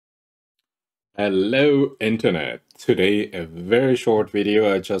Hello Internet! Today a very short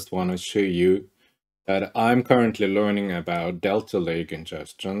video. I just want to show you that I'm currently learning about Delta Lake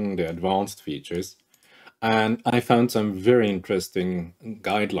ingestion, the advanced features, and I found some very interesting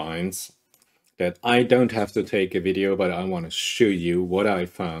guidelines that I don't have to take a video, but I want to show you what I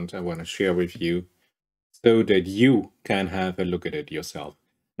found. I want to share with you so that you can have a look at it yourself.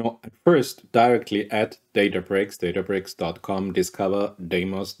 Now, at first, directly at Databricks, databricks.com, discover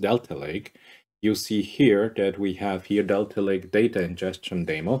Demos Delta Lake. You see here that we have here Delta Lake data ingestion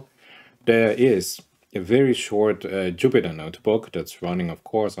demo. There is a very short Jupyter notebook that's running, of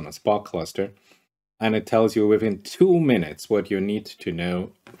course, on a Spark cluster. And it tells you within 2 minutes what you need to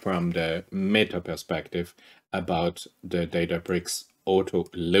know from the meta perspective about the Databricks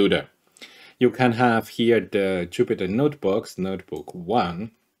AUTOLOADER. You can have here the Jupyter Notebooks, Notebook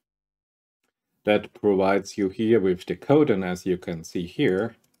 1, that provides you here with the code. And as you can see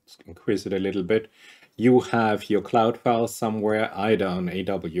here, let's increase it a little bit, you have your cloud files somewhere, either on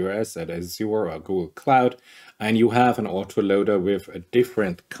AWS, at Azure or Google Cloud, and you have an autoloader with a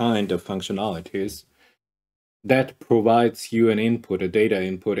different kind of functionalities that provides you an input, a data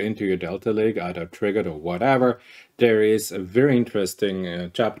input into your Delta Lake, either triggered or whatever. There is a very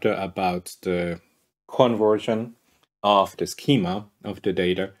interesting chapter about the conversion of the schema of the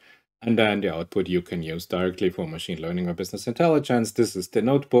data, and then the output you can use directly for machine learning or business intelligence. This is the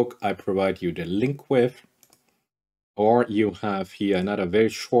notebook I provide you the link with, or you have here another very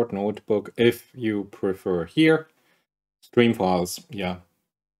short notebook if you prefer here. Stream files, yeah,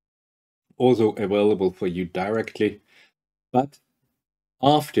 also available for you directly. But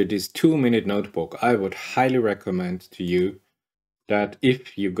after this 2-minute notebook, I would highly recommend to you that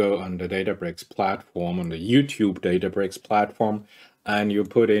if you go on the Databricks platform, on the YouTube Databricks platform, and you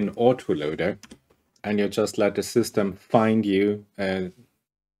put in autoloader, and you just let the system find you a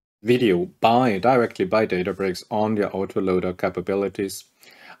video directly by Databricks on your autoloader capabilities,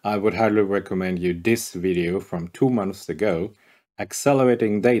 I would highly recommend you this video from 2 months ago,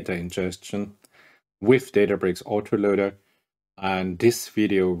 Accelerating Data Ingestion with Databricks Autoloader. And this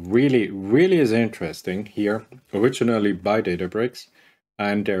video really is interesting here, originally by Databricks.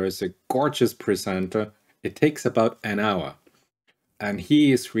 And there is a gorgeous presenter. It takes about an hour. And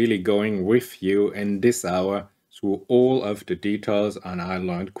he is really going with you in this hour through all of the details. And I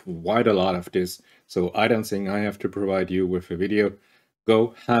learned quite a lot of this. So I don't think I have to provide you with a video.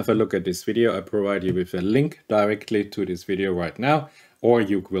 Go have a look at this video. I provide you with a link directly to this video right now, or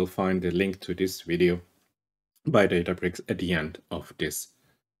you will find the link to this video by Databricks at the end of this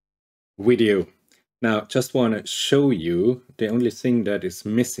video. Now, just want to show you the only thing that is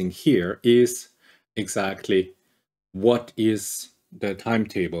missing here is exactly what is the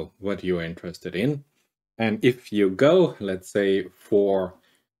timetable, what you're interested in. And if you go, let's say for,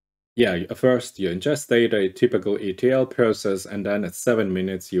 first you ingest data, a typical ETL process, and then at 7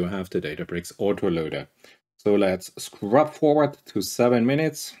 minutes you have the Databricks autoloader. So let's scrub forward to 7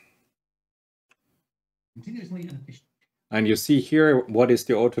 minutes. Continuously and efficiently. And you see here what is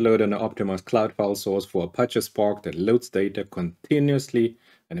the autoloader and optimized cloud file source for Apache SPARK that loads data continuously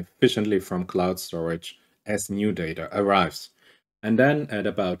and efficiently from cloud storage as new data arrives. And then at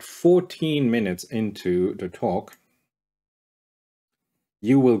about 14 minutes into the talk,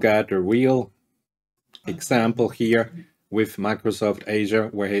 you will get a real example here with Microsoft Azure,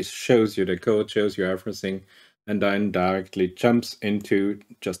 where he shows you the code, shows you everything, and then directly jumps into,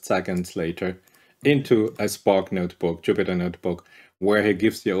 just seconds later, into a Spark notebook, Jupyter notebook, where he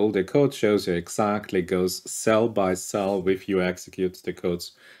gives you all the code, shows you exactly, goes cell by cell with you, executes the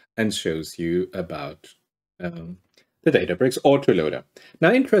codes, and shows you about the Databricks autoloader.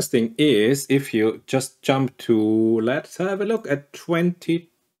 Now, interesting is if you just jump to, let's have a look at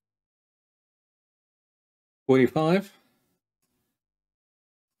 2045,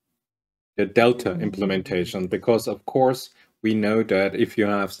 the Delta implementation, because of course we know that if you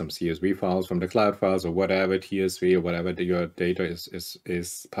have some CSV files from the cloud files or whatever, TSV or whatever your data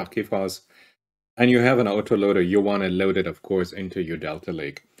is Parquet files, and you have an autoloader, you want to load it, of course, into your Delta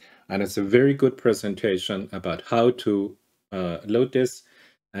Lake. And it's a very good presentation about how to load this.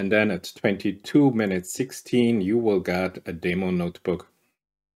 And then at 22 minutes 16, you will get a demo notebook.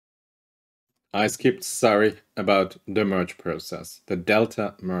 I skipped, sorry, about the merge process, the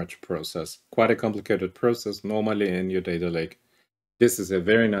Delta merge process. Quite a complicated process normally in your data lake. This is a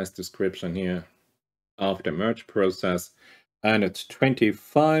very nice description here of the merge process. And at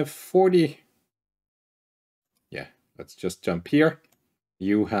 25:40, yeah, let's just jump here.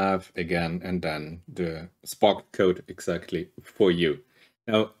 You have again, and then the Spark code exactly for you.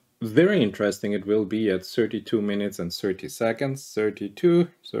 Now, very interesting, it will be at 32 minutes and 30 seconds, 32.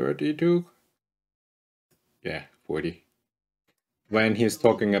 Yeah, 40. When he's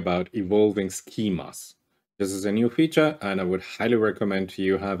talking about evolving schemas. This is a new feature, and I would highly recommend to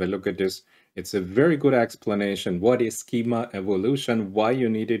you have a look at this. It's a very good explanation. What is schema evolution? Why you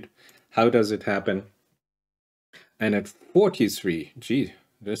need it? How does it happen? And at 43, gee,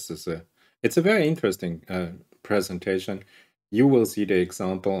 it's a very interesting presentation. You will see the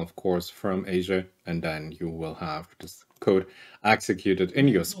example, of course, from Asia, and then you will have this code executed in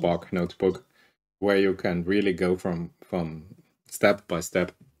your Spark notebook, where you can really go from step by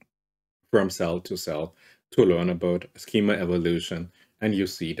step, from cell to cell, to learn about schema evolution, and you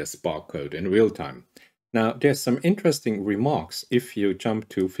see the Spark code in real time. Now, there's some interesting remarks. If you jump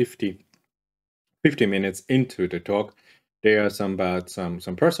to 50 minutes into the talk, there are some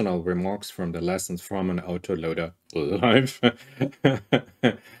personal remarks from the lessons from an autoloader live.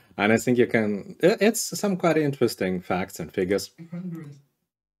 And I think it's some quite interesting facts and figures.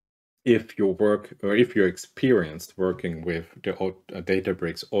 If you work, or if you're experienced working with the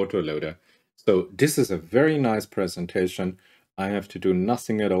Databricks AUTOLOADER. So this is a very nice presentation. I have to do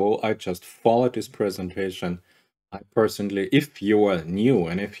nothing at all. I just follow this presentation. I personally, if you are new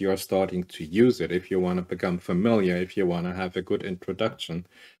and if you're starting to use it, if you want to become familiar, if you want to have a good introduction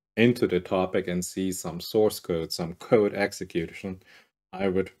into the topic and see some source code, some code execution, I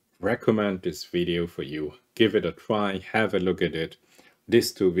would recommend this video for you. Give it a try, have a look at it.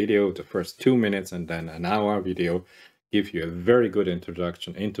 This video, the first 2 minutes and then an hour video, give you a very good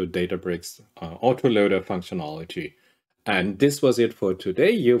introduction into Databricks autoloader functionality. And this was it for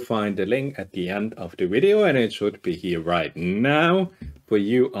today. You'll find the link at the end of the video, and it should be here right now for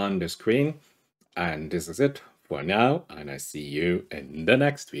you on the screen. And this is it for now, and I see you in the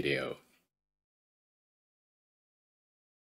next video.